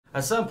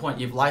At some point,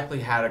 you've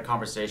likely had a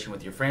conversation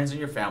with your friends and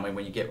your family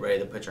when you get ready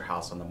to put your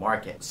house on the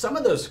market. Some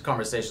of those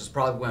conversations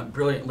probably went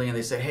brilliantly and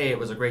they said, hey, it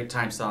was a great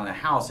time selling the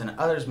house. And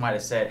others might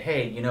have said,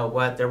 hey, you know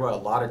what? There were a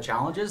lot of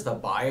challenges. The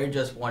buyer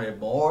just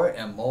wanted more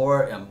and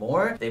more and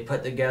more. They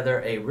put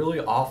together a really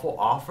awful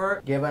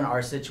offer. Given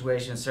our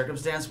situation and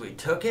circumstance, we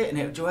took it and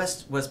it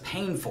just was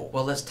painful.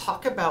 Well, let's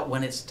talk about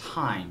when it's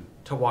time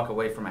to walk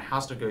away from a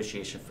house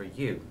negotiation for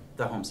you,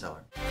 the home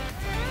seller.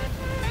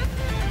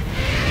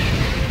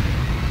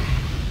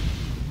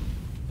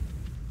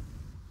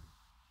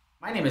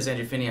 My name is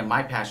Finney and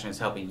my passion is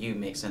helping you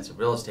make sense of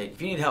real estate.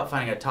 If you need help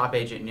finding a top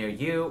agent near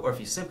you, or if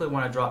you simply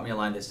want to drop me a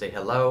line to say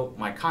hello,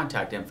 my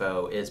contact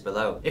info is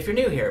below. If you're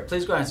new here,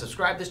 please go ahead and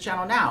subscribe to this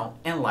channel now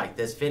and like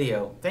this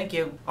video. Thank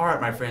you. Alright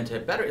my friend, to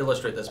better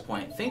illustrate this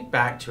point, think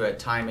back to a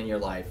time in your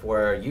life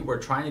where you were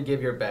trying to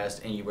give your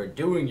best and you were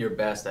doing your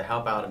best to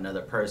help out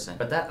another person.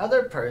 But that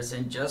other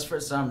person, just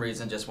for some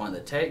reason, just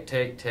wanted to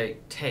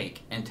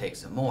take and take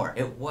some more.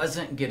 It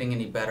wasn't getting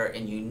any better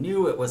and you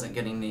knew it wasn't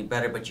getting any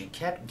better, but you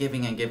kept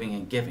giving and giving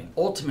and giving.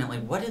 Ultimately,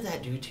 what did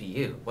that do to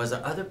you? Was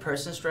the other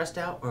person stressed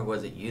out or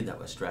was it you that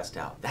was stressed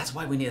out? That's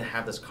why we need to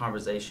have this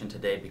conversation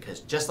today,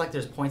 because just like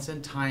there's points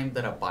in time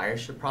that a buyer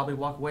should probably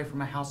walk away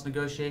from a house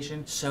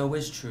negotiation, so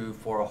is true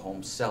for a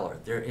home seller.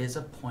 There is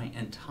a point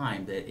in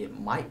time that it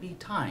might be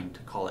time to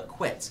call it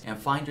quits and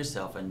find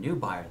yourself a new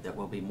buyer that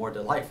will be more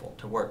delightful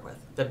to work with.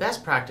 The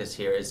best practice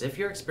here is, if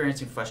you're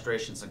experiencing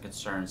frustrations and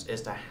concerns,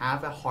 is to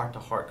have a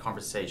heart-to-heart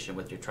conversation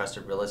with your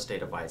trusted real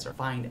estate advisor.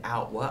 Find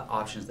out what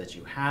options that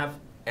you have,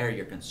 air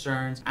your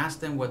concerns, ask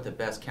them what the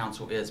best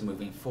counsel is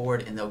moving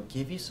forward, and they'll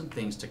give you some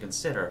things to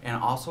consider,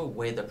 and also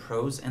weigh the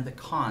pros and the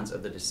cons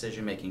of the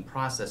decision-making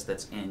process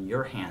that's in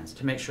your hands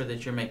to make sure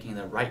that you're making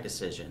the right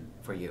decision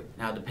for you.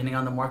 Now, depending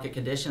on the market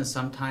conditions,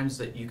 sometimes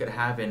that you could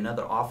have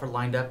another offer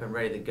lined up and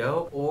ready to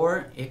go,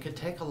 or it could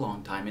take a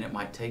long time and it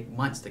might take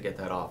months to get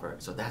that offer.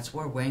 So that's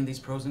where weighing these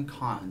pros and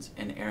cons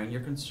and airing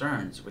your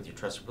concerns with your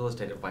trusted real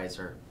estate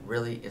advisor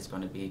really is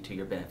going to be to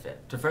your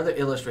benefit. To further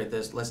illustrate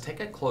this, let's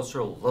take a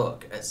closer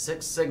look at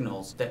 6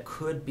 signals that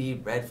could be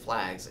red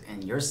flags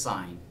and your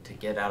sign to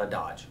get out of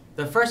Dodge.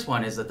 The first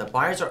one is that the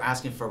buyers are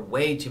asking for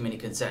way too many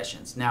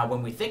concessions. Now,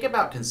 when we think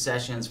about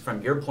concessions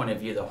from your point of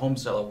view, the home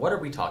seller, what are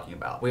we talking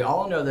about? We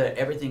all know that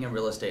everything in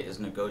real estate is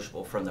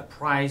negotiable, from the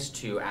price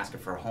to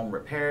asking for home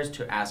repairs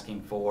to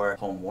asking for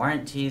home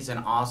warranties,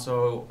 and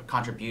also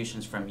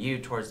contributions from you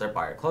towards their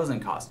buyer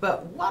closing costs.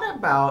 But what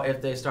about if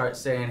they start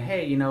saying,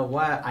 hey, you know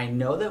what? I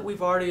know that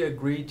we've already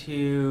agreed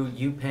to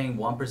you paying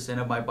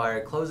 1% of my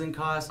buyer closing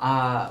costs.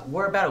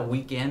 We're about a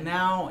week in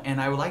now,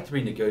 and I would like to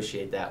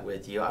renegotiate that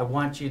with you. I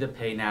want you to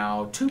pay now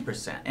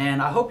 2%.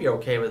 And I hope you're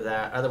okay with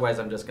that. Otherwise,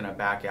 I'm just going to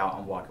back out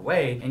and walk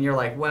away. And you're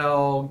like,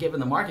 well, given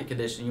the market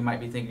condition, you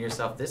might be thinking to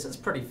yourself, this is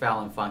pretty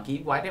foul and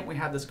funky. Why didn't we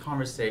have this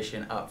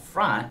conversation up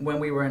front when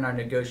we were in our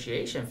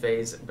negotiation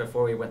phase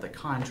before we went to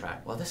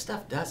contract? Well, this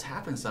stuff does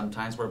happen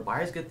sometimes, where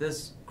buyers get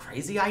this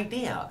crazy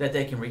idea that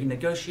they can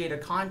renegotiate a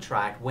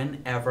contract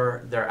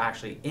whenever they're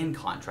actually in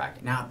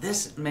contract. Now,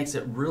 this makes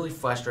it really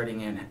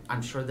frustrating, and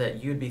I'm sure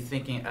that you'd be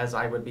thinking, as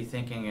I would be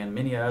thinking, and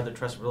many other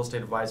trusted real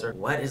estate advisor,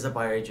 what is a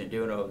buyer agent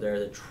doing over there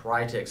to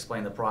try to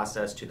explain the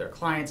process to their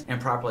clients and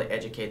properly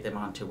educate them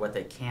onto what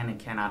they can and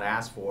cannot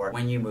ask for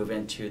when you move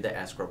into the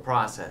escrow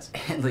process?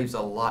 It leaves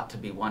a lot to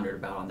be wondered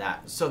about on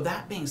that. So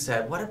that being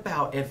said, what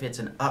about if it's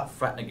an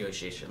upfront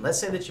negotiation? Let's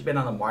say that you've been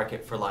on the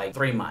market for like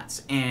 3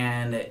 months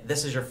and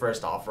this is your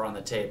first offer on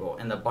the table,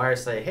 and the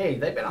buyers say, hey,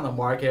 they've been on the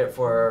market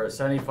for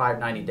 75,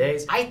 90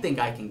 days. I think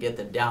I can get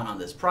them down on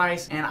this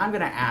price, and I'm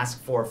gonna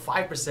ask for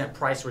 5%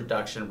 price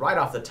reduction right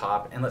off the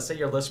top. And let's say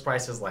your list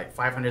price is like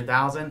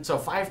 $500,000. So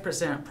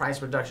 5%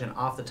 price reduction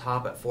off the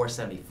top at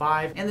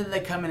 $475,000. And then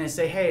they come in and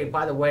say, hey,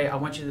 by the way, I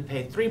want you to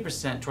pay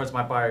 3% towards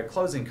my buyer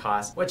closing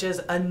costs, which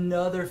is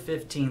another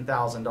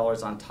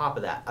 $15,000 on top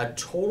of that. A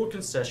total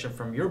concession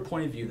from your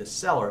point of view, the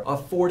seller,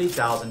 of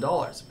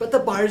 $40,000. But the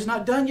buyer's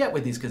not done yet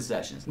with these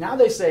concessions. Now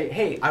they say,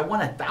 hey, I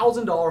want a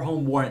 $1,000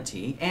 home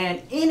warranty,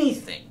 and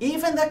anything,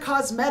 even the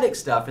cosmetic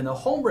stuff and the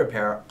home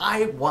repair,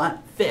 I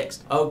want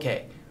fixed.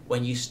 Okay.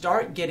 When you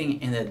start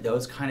getting into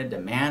those kind of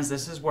demands,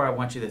 this is where I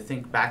want you to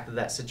think back to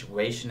that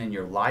situation in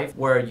your life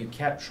where you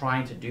kept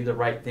trying to do the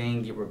right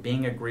thing, you were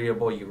being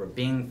agreeable, you were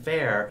being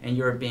fair, and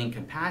you were being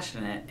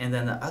compassionate, and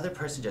then the other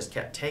person just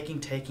kept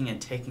taking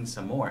and taking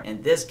some more.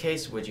 In this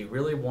case, would you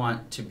really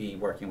want to be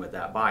working with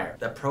that buyer?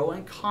 The pro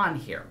and con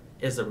here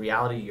is the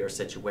reality of your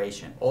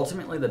situation.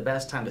 Ultimately, the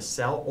best time to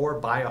sell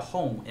or buy a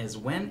home is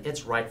when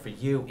it's right for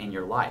you in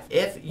your life.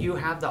 If you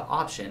have the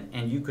option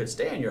and you could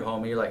stay in your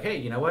home and you're like, hey,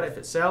 you know what, if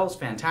it sells,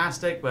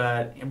 fantastic,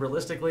 but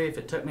realistically, if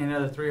it took me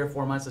another 3 or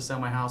 4 months to sell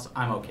my house,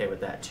 I'm okay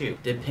with that too,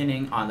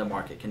 depending on the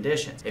market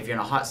conditions. If you're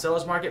in a hot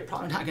seller's market,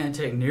 probably not gonna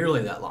take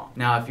nearly that long.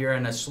 Now, if you're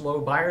in a slow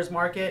buyer's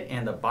market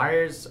and the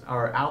buyers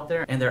are out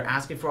there and they're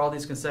asking for all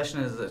these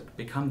concessions that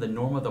become the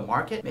norm of the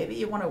market, maybe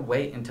you wanna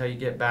wait until you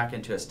get back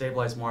into a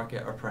stabilized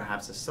market, or perhaps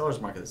perhaps a seller's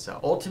market to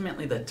sell.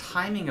 Ultimately, the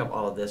timing of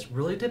all of this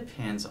really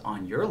depends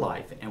on your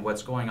life and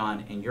what's going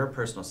on in your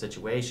personal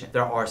situation.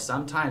 There are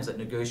some times that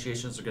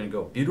negotiations are going to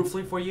go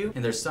beautifully for you,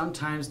 and there's some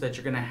times that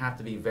you're going to have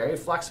to be very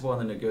flexible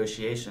in the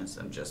negotiations.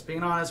 I'm just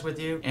being honest with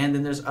you. And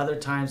then there's other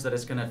times that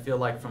it's going to feel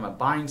like from a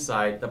buying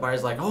side, the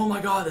buyer's like, oh my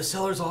God, the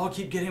sellers all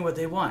keep getting what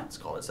they want. It's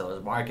called a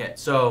seller's market.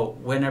 So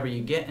whenever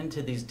you get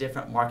into these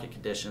different market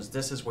conditions,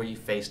 this is where you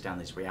face down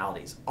these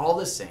realities. All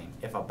the same,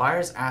 if a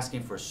buyer's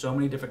asking for so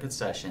many different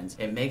concessions,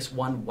 it makes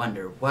one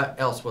wonder what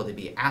else will they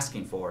be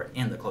asking for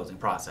in the closing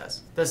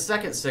process. The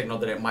second signal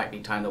that it might be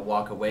time to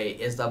walk away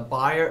is the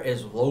buyer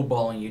is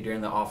lowballing you during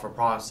the offer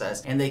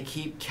process, and they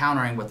keep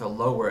countering with a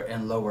lower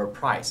and lower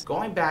price.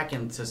 Going back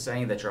into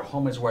saying that your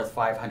home is worth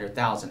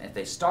 $500,000, if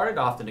they started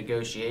off the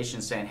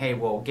negotiation saying, hey,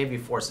 we'll give you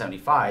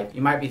 $475,000,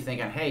 you might be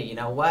thinking, hey, you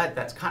know what,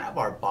 that's kind of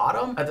our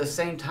bottom. At the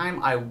same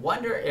time, I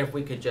wonder if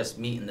we could just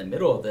meet in the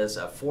middle of this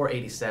at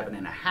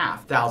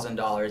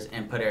 $487,500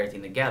 and put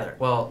everything together.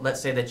 Well,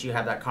 let's say that you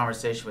have that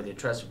conversation with your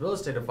trusted real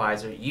estate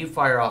advisor, you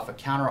fire off a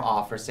counter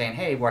offer saying,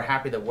 hey, we're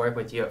happy to work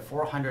with you at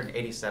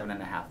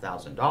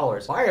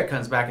 $487,500. Buyer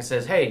comes back and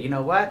says, hey, you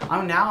know what,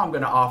 I'm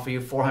going to offer you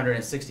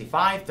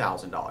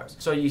 $465,000.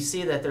 So you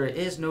see that there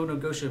is no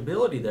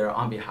negotiability there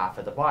on behalf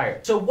of the buyer.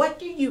 So what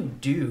do you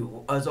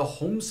do as a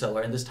home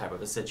seller in this type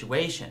of a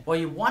situation? Well,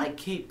 you want to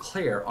keep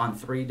clear on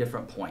 3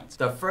 different points.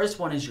 The first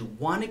one is you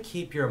want to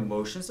keep your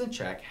emotions in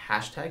check.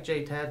 Hashtag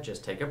JTAB,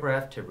 just take a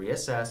breath to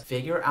reassess,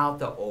 figure out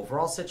the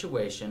overall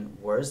situation.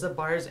 Where's the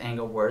buyer's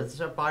angle? Where's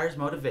the buyer's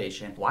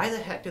motivation? Why the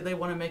heck do they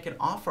want to make an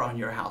offer on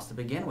your house to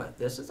begin with?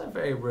 This is a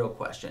very real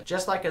question.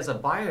 Just like as a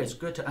buyer, it's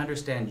good to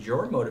understand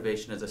your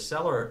motivation as a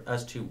seller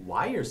as to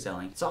why you're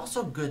selling. It's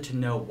also good to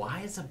know,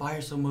 why is the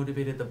buyer so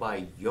motivated to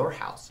buy your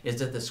house?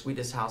 Is it the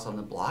sweetest house on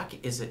the block?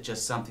 Is it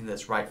just something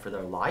that's right for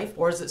their life?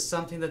 Or is it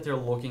something that they're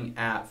looking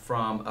at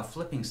from a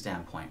flipping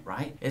standpoint,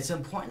 right? It's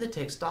important to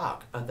take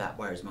stock of that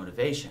buyer's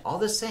motivation. All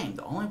the same,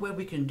 the only way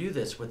we can do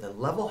this with a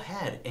level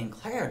head and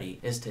clarity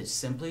is to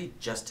simply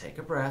just take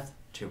a breath,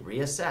 to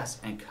reassess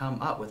and come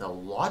up with a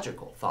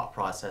logical thought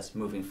process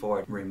moving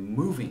forward,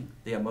 removing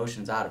the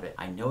emotions out of it.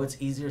 I know it's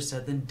easier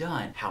said than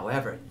done.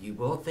 However, you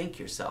will thank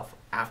yourself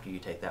after you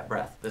take that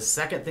breath. The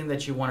second thing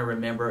that you want to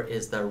remember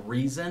is the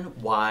reason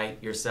why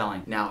you're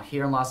selling. Now,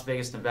 here in Las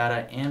Vegas,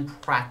 Nevada, in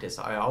practice,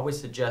 I always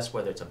suggest,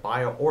 whether it's a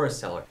buyer or a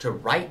seller, to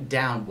write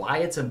down why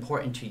it's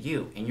important to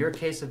you. In your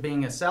case of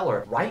being a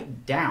seller,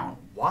 write down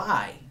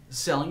why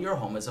selling your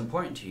home is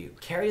important to you.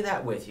 Carry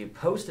that with you.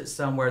 Post it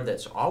somewhere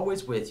that's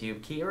always with you.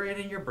 Carry it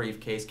in your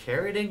briefcase.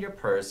 Carry it in your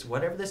purse,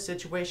 whatever the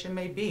situation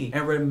may be.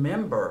 And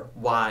remember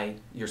why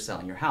you're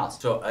selling your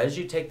house. So as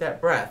you take that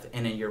breath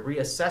and in your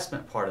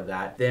reassessment part of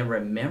that, then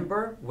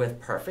remember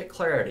with perfect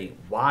clarity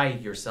why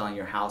you're selling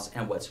your house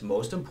and what's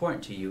most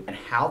important to you and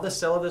how the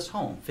sale of this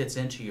home fits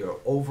into your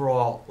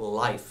overall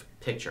life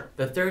picture.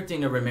 The third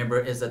thing to remember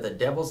is that the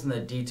devil's in the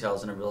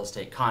details in a real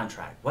estate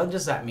contract. What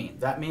does that mean?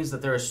 That means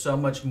that there is so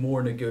much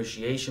more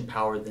negotiation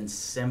power than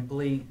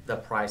simply the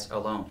price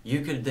alone.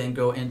 You could then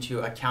go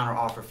into a counter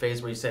offer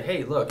phase where you say,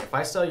 hey, look, if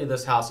I sell you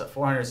this house at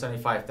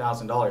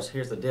 $475,000,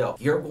 here's the deal.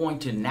 You're going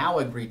to now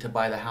agree to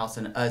buy the house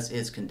in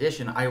as-is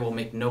condition. I will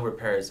make no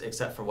repairs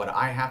except for what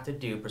I have to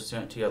do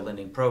pursuant to a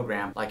lending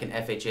program like an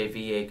FHA,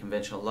 VA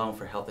conventional loan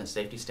for health and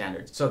safety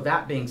standards. So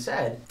that being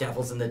said,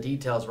 devil's in the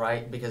details,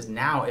 right? Because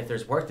now if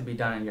there's work to be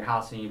done in your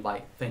house and you're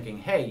like thinking,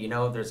 hey, you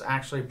know, there's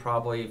actually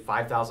probably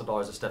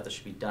 $5,000 of stuff that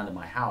should be done in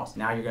my house.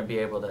 Now you're going to be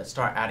able to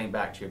start adding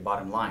back to your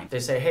bottom line. They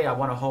say, hey, I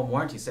want a home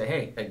warranty. Say,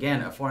 hey,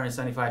 again, at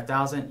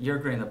 $475,000, you're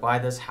agreeing to buy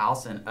this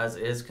house in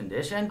as-is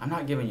condition. I'm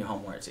not giving you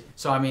home warranty.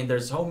 So I mean,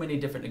 there's so many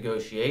different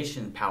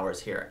negotiation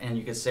powers here. And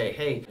you could say,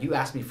 hey, you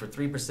asked me for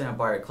 3% of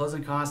buyer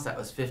closing costs. That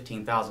was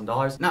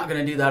 $15,000. Not going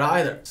to do that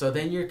either. So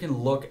then you can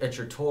look at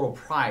your total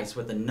price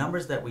with the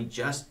numbers that we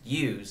just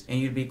used, and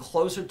you'd be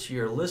closer to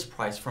your list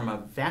price from a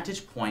vantage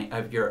point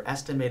of your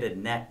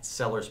estimated net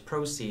seller's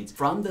proceeds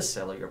from the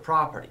sale of your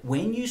property.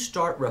 When you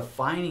start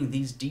refining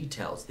these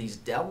details, these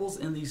devils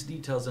in these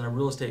details in a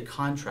real estate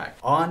contract,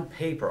 on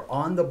paper,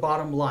 on the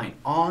bottom line,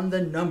 on the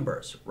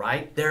numbers,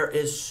 right? There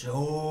is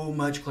so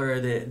much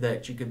clarity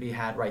that you could be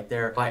had right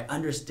there by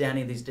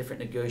understanding these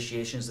different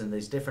negotiations and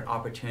these different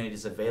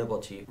opportunities available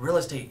to you. Real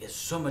estate is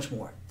so much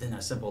more than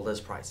a simple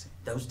list price.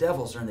 Those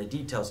devils are in the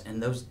details,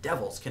 and those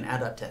devils can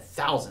add up to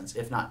thousands,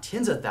 if not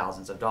tens of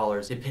thousands of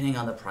dollars, depending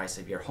on the price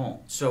of your home.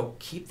 So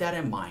keep that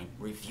in mind,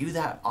 review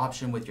that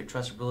option with your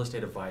trusted real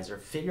estate advisor,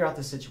 figure out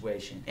the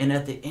situation, and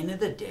at the end of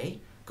the day,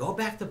 go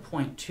back to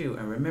point 2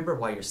 and remember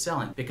why you're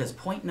selling. Because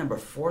point number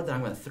 4 that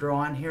I'm going to throw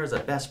on here as a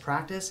best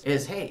practice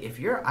is, hey, if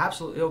you're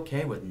absolutely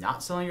okay with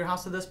not selling your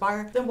house to this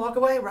buyer, then walk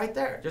away right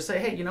there. Just say,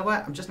 hey, you know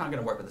what? I'm just not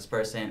going to work with this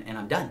person and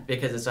I'm done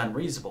because it's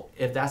unreasonable.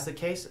 If that's the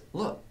case,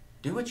 look,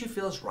 Do what you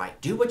feel is right.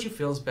 Do what you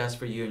feel is best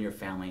for you and your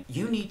family.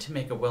 You need to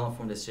make a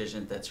well-informed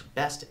decision that's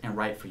best and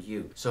right for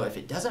you. So if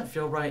it doesn't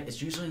feel right,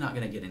 it's usually not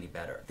going to get any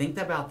better. Think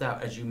about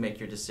that as you make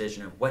your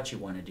decision of what you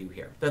want to do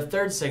here. The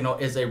third signal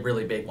is a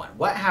really big one.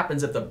 What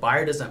happens if the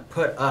buyer doesn't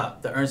put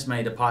up the earnest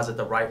money deposit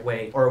the right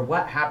way? Or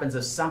what happens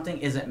if something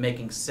isn't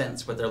making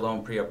sense with their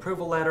loan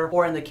pre-approval letter?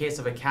 Or in the case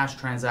of a cash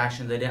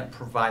transaction, they didn't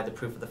provide the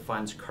proof of the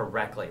funds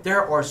correctly.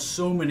 There are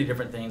so many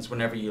different things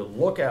whenever you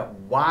look at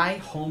why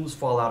homes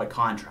fall out of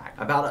contract.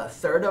 About a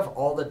third of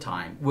all the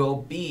time will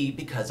be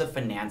because of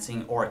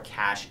financing or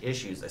cash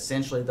issues,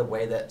 essentially the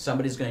way that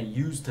somebody's going to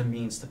use the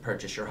means to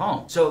purchase your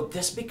home. So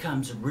this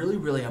becomes really,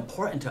 really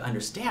important to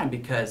understand,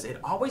 because it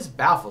always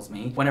baffles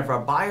me whenever a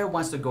buyer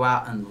wants to go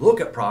out and look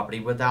at property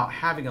without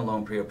having a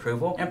loan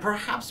pre-approval. And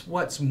perhaps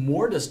what's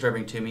more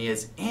disturbing to me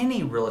is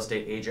any real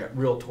estate agent,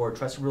 realtor,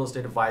 trusted real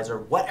estate advisor,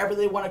 whatever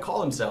they want to call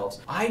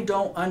themselves, I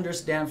don't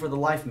understand for the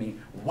life of me,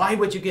 why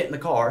would you get in the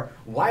car?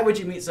 Why would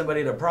you meet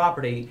somebody at a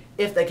property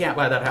if they can't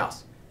buy that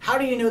house? How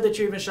do you know that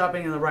you're even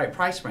shopping in the right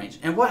price range?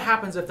 And what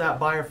happens if that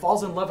buyer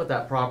falls in love with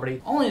that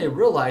property only to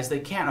realize they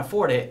can't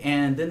afford it,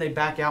 and then they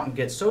back out and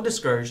get so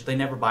discouraged they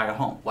never buy a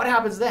home? What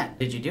happens then?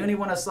 Did you do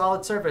anyone a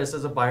solid service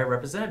as a buyer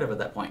representative at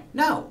that point?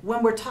 No.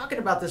 When we're talking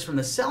about this from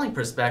the selling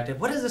perspective,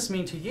 what does this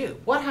mean to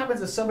you? What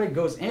happens if somebody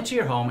goes into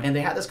your home and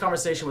they had this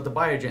conversation with the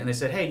buyer agent and they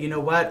said, hey, you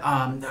know what?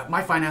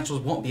 My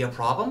financials won't be a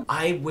problem.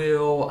 I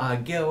will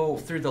go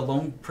through the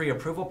loan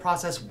pre-approval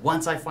process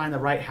once I find the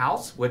right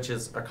house, which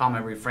is a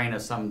common refrain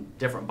of some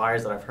different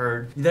buyers that I've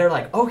heard. They're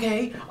like,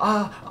 okay,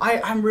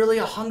 I'm really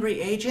a hungry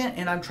agent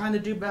and I'm trying to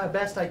do the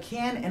best I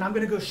can, and I'm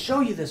gonna go show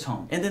you this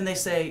home. And then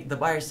the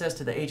buyer says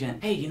to the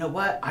agent, hey, you know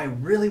what? I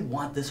really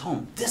want this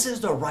home. This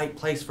is the right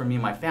place for me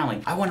and my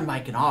family. I want to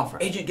make an offer.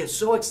 Agent gets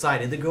so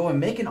excited, they go and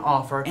make an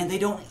offer, and they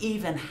don't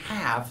even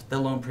have the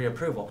loan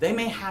pre-approval. They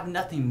may have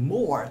nothing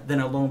more than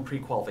a loan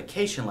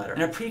pre-qualification letter.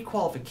 And a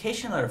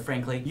pre-qualification letter,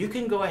 frankly, you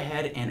can go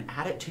ahead and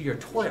add it to your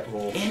toilet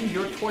roll in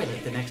your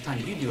toilet the next time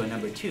you do a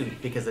number 2,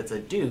 because it's a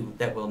do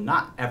that will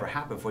not ever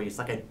happen for you. It's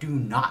like, I do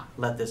not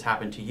let this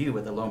happen to you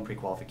with a loan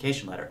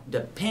pre-qualification letter.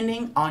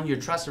 Depending on your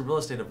trusted real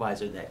estate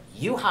advisor that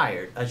you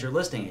hired as your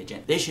listing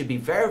agent, they should be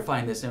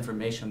verifying this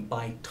information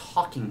by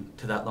talking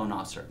to that loan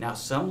officer. Now,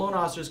 some loan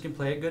officers can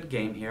play a good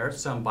game here,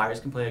 some buyers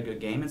can play a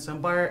good game, and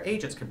some buyer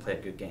agents can play a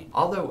good game.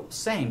 Although,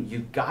 same, you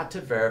got to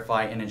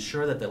verify and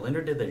ensure that the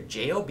lender did their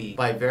JOB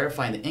by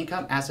verifying the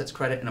income, assets,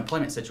 credit, and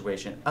employment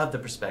situation of the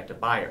prospective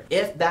buyer.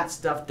 If that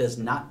stuff does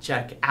not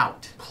check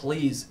out,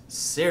 please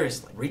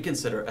seriously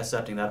reconsider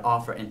accepting that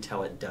offer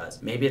until it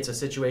does. Maybe it's a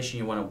situation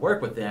you want to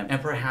work with them,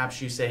 and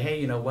perhaps you say, hey,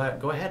 you know what,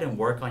 go ahead and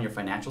work on your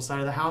financial side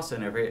of the house,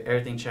 and if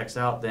everything checks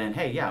out, then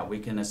hey, yeah, we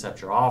can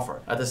accept your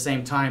offer. At the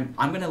same time,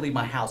 I'm going to leave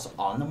my house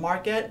on the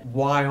market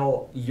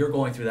while you're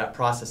going through that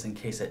process in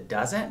case it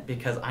doesn't,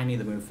 because I need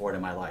to move forward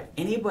in my life.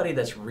 Anybody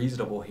that's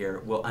reasonable here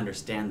will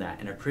understand that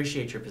and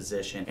appreciate your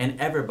position, and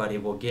everybody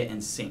will get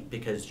in sync,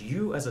 because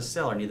you as a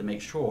seller need to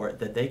make sure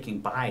that they can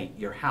buy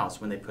your house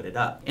when they put it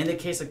up. In the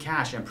case of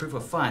cash and proof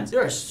of funds,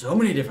 there are so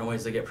many different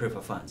ways to get proof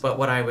of funds. But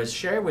what I would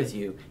share with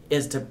you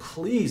is to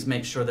please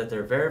make sure that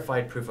they're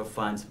verified proof of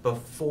funds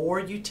before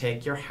you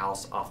take your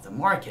house off the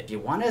market. If you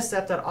want to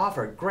accept that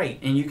offer, great.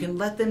 And you can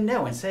let them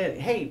know and say,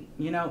 hey,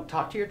 you know,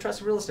 talk to your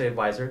trusted real estate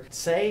advisor.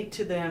 Say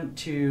to them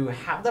to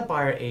have the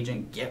buyer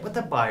agent get with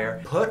the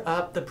buyer, put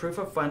up the proof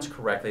of funds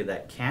correctly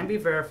that can be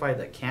verified,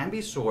 that can be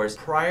sourced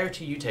prior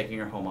to you taking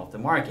your home off the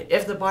market.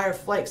 If the buyer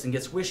flakes and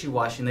gets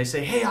wishy-washy and they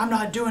say, hey, I'm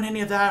not doing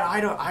any of that,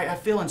 I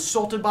feel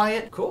insulted by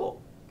it,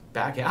 cool,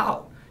 back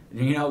out.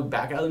 You know,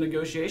 back out of the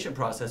negotiation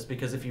process,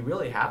 because if you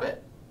really have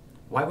it,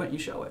 why wouldn't you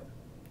show it?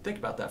 Think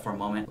about that for a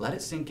moment, let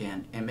it sink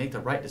in, and make the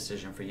right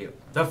decision for you.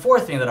 The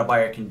fourth thing that a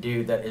buyer can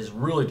do that is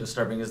really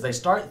disturbing is they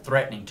start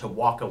threatening to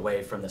walk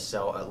away from the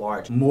sale at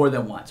large more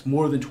than once,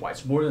 more than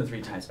twice, more than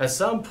 3 times. At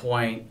some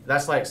point,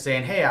 that's like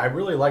saying, hey, I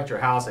really liked your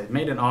house, I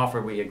made an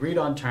offer, we agreed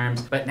on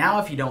terms, but now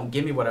if you don't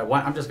give me what I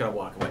want, I'm just gonna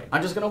walk away.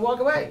 I'm just gonna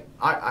walk away.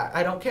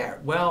 I don't care.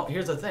 Well,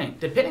 here's the thing.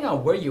 Depending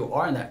on where you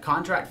are in that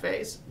contract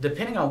phase,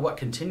 depending on what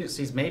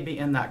contingencies may be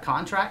in that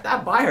contract,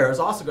 that buyer is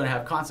also gonna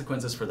have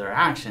consequences for their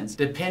actions,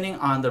 depending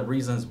on the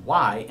reasons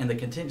why and the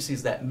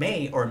contingencies that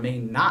may or may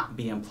not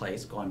be in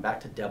place, going back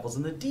to devils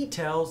in the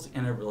details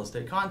in a real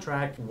estate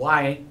contract,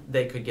 why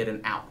they could get an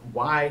out,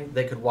 why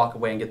they could walk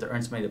away and get their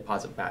earnest money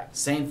deposit back.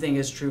 Same thing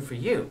is true for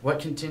you.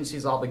 What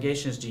contingencies,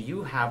 obligations do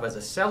you have as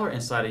a seller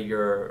inside of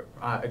your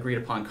agreed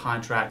upon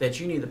contract that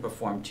you need to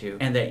perform to,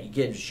 and that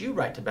gives you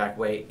right to back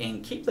away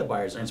and keep the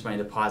buyer's earnest money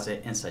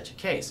deposit in such a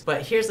case?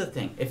 But here's the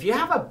thing. If you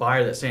have a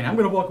buyer that's saying, I'm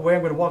going to walk away,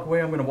 I'm going to walk away,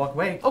 I'm going to walk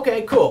away,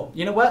 okay, cool.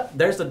 You know what?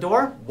 There's the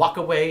door. Walk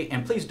away,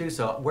 and please do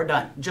so. We're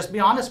done. Just be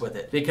honest with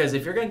it, because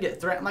if you're going to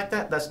get threatened like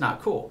that, that's not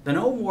cool. Then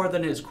no more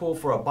than it's cool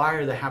for a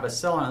buyer to have a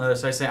seller on the other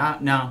side say,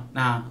 no,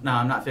 I'm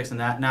not fixing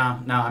that. No,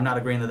 I'm not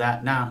agreeing to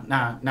that. No,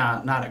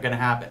 not going to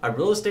happen. A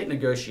real estate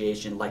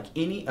negotiation, like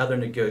any other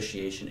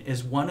negotiation,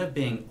 is one of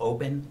being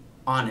open,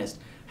 honest,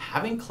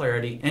 having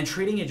clarity, and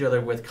treating each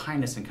other with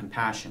kindness and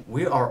compassion.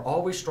 We are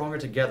always stronger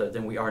together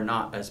than we are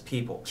not as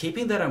people.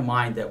 Keeping that in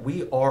mind, that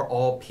we are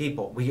all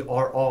people, we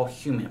are all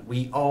human,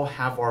 we all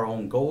have our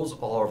own goals,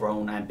 all of our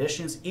own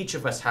ambitions, each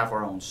of us have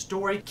our own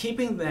story.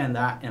 Keeping then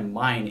that in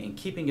mind and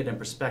keeping it in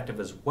perspective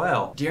as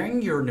well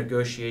during your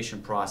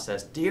negotiation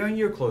process, during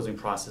your closing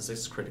process,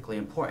 is critically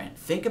important.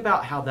 Think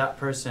about how that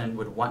person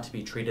would want to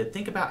be treated.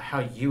 Think about how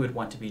you would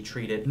want to be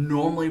treated.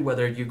 Normally,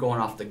 whether you're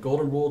going off the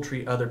golden rule,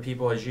 treat other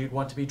people as you'd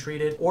want to be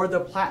treated, or the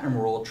platinum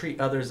rule, treat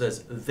others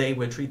as they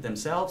would treat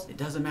themselves, it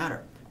doesn't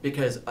matter.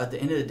 Because at the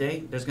end of the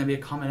day, there's going to be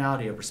a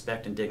commonality of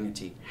respect and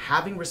dignity.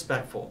 Having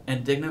respectful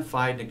and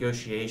dignified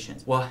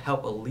negotiations will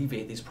help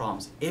alleviate these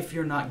problems. If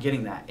you're not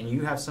getting that and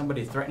you have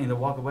somebody threatening to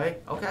walk away,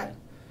 okay.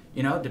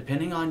 You know,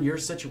 depending on your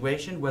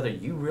situation, whether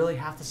you really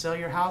have to sell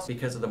your house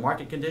because of the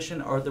market condition,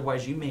 or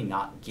otherwise you may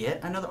not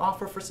get another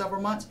offer for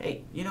several months,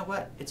 hey, you know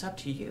what? It's up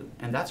to you.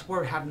 And that's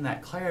where having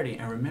that clarity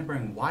and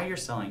remembering why you're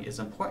selling is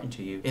important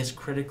to you is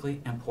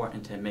critically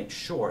important, to make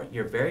sure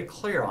you're very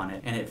clear on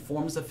it, and it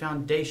forms the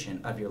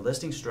foundation of your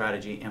listing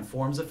strategy and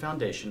forms the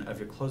foundation of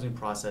your closing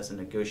process and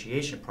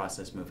negotiation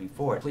process moving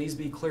forward. Please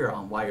be clear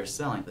on why you're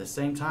selling. At the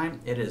same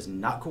time, it is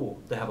not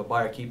cool to have a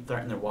buyer keep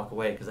threatening to walk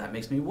away, because that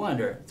makes me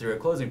wonder, through a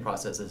closing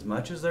process, as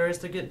much as there is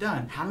to get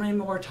done, how many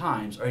more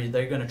times are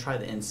they going to try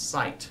to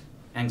incite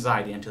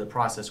anxiety into the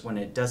process when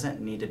it doesn't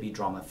need to be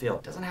drama filled?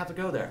 It doesn't have to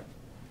go there.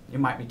 It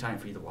might be time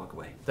for you to walk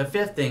away. The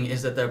fifth thing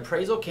is that the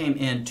appraisal came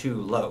in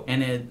too low,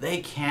 and they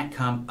can't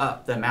come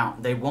up the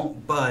mountain. They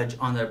won't budge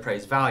on the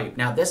appraised value.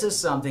 Now, this is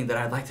something that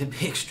I'd like to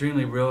be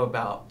extremely real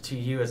about to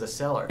you as a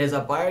seller, is a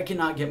buyer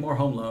cannot get more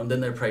home loan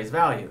than their appraised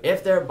value.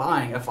 If they're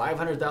buying a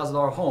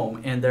 $500,000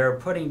 home and they're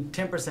putting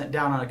 10%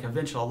 down on a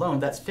conventional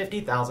loan, that's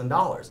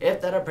 $50,000.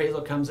 If that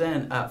appraisal comes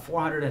in at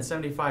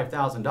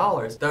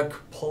 $475,000, the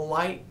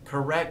polite,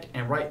 correct,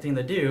 and right thing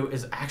to do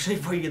is actually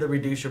for you to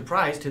reduce your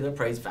price to the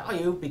appraised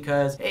value,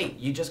 because, hey,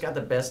 you just got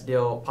the best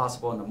deal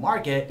possible in the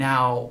market.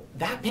 Now,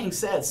 that being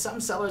said, some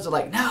sellers are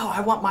like, no,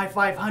 I want my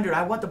 500.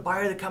 I want the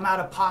buyer to come out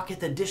of pocket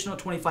the additional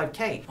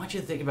 25K. I want you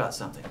to think about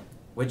something.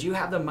 Would you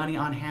have the money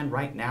on hand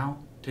right now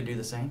to do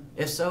the same?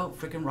 If so,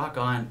 freaking rock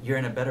on. You're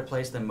in a better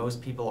place than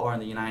most people are in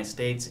the United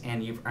States,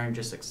 and you've earned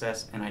your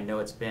success, and I know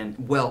it's been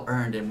well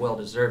earned and well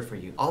deserved for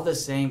you. All the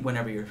same,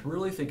 whenever you're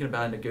really thinking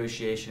about a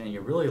negotiation and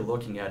you're really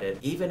looking at it,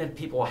 even if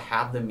people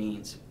have the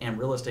means in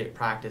real estate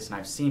practice, and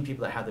I've seen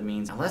people that have the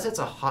means, unless it's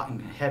a hot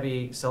and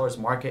heavy seller's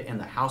market and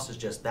the house is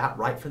just that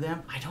right for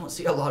them, I don't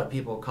see a lot of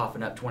people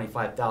coughing up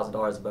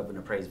 $25,000 above an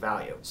appraised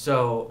value.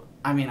 So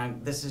I mean,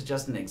 this is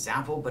just an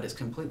example, but it's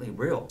completely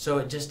real. So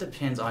it just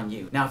depends on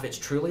you. Now, if it's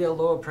truly a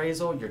low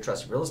appraisal, your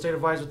trusted real estate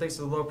advisor thinks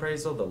it's a low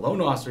appraisal, the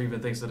loan officer even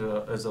thinks it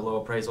is a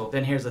low appraisal,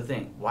 then here's the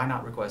thing. Why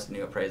not request a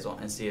new appraisal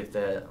and see if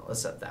they'll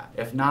accept that?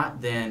 If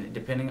not, then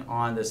depending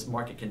on this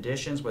market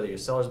conditions, whether you're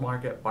seller's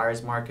market,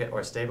 buyer's market, or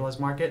a stabilized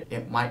market,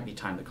 it might be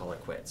time to call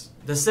it quits.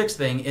 The sixth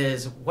thing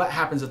is what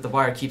happens if the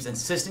buyer keeps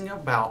insisting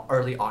about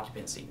early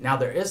occupancy. Now,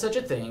 there is such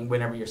a thing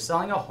whenever you're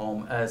selling a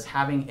home as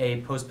having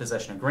a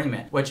post-possession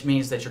agreement, which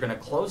means that you're going to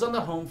close on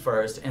the home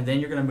first, and then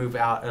you're going to move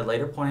out at a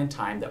later point in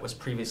time that was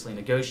previously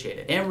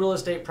negotiated. In real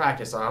estate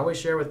practice, I always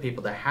share with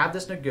people to have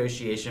this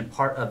negotiation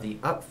part of the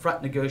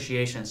upfront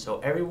negotiation, so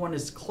everyone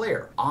is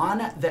clear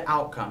on the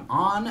outcome,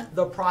 on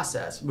the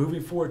process,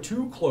 moving forward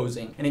to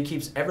closing, and it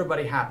keeps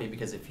everybody happy,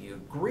 because if you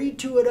agree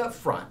to it up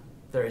front,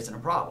 there isn't a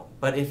problem.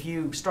 But if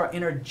you start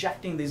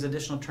interjecting these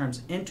additional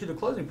terms into the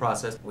closing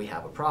process, we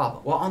have a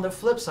problem. Well, on the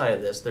flip side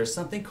of this, there's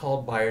something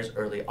called buyer's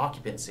early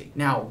occupancy.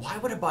 Now, why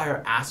would a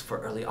buyer ask for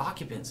early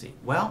occupancy?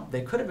 Well,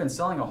 they could have been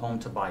selling a home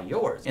to buy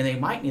yours, and they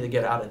might need to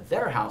get out of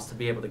their house to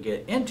be able to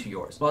get into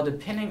yours. Well,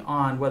 depending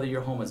on whether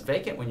your home is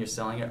vacant when you're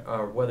selling it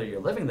or whether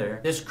you're living there,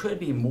 this could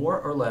be more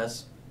or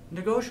less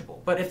negotiable.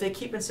 But if they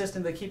keep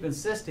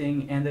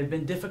insisting, and they've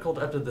been difficult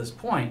up to this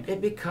point, it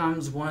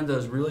becomes one of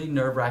those really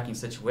nerve-wracking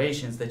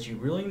situations that you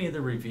really need to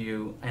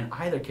review. In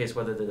either case,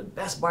 whether they're the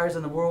best buyers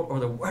in the world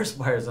or the worst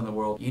buyers in the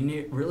world,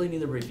 you really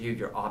need to review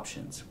your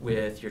options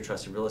with your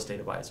trusted real estate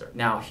advisor.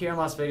 Now, here in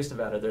Las Vegas,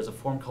 Nevada, there's a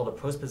form called a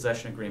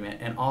post-possession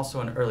agreement and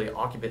also an early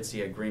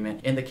occupancy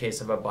agreement in the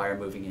case of a buyer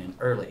moving in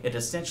early. It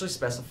essentially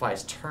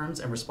specifies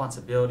terms and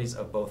responsibilities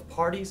of both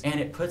parties, and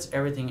it puts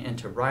everything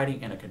into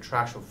writing in a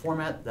contractual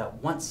format that,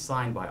 once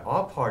signed by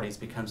all parties,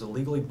 becomes a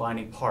legally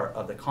binding part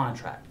of the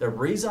contract. The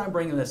reason I'm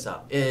bringing this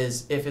up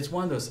is if it's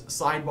one of those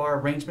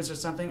sidebar arrangements or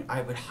something, I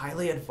would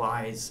highly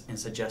advise and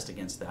suggest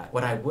against that.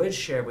 What I would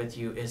share with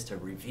you is to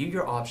review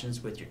your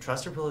options with your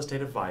trusted real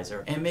estate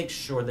advisor and make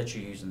sure that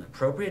you're using the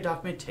appropriate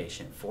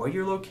documentation for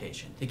your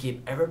location to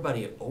keep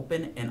everybody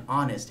open and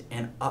honest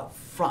and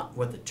upfront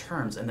with the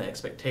terms and the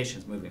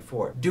expectations moving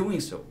forward. Doing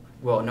so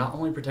will not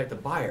only protect the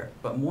buyer,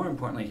 but more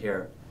importantly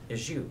here,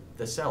 is you,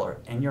 the seller,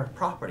 and your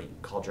property,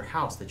 called your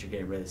house, that you're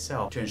getting ready to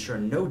sell, to ensure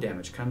no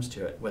damage comes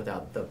to it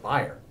without the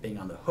buyer being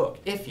on the hook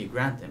if you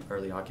grant them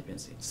early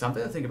occupancy.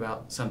 Something to think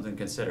about, something to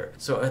consider.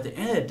 So at the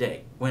end of the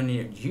day, when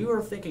you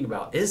are thinking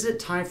about, is it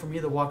time for me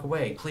to walk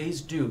away,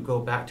 please do go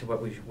back to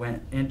what we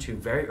went into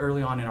very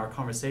early on in our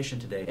conversation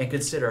today and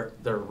consider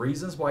the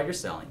reasons why you're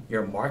selling,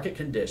 your market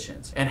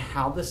conditions, and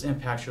how this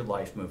impacts your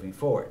life moving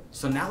forward.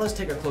 So now let's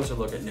take a closer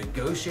look at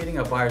negotiating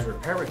a buyer's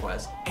repair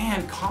request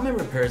and common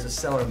repairs a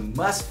seller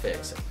must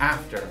fix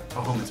after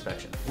a home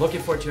inspection.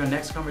 Looking forward to our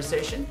next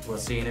conversation. We'll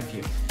see you in a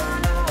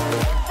few.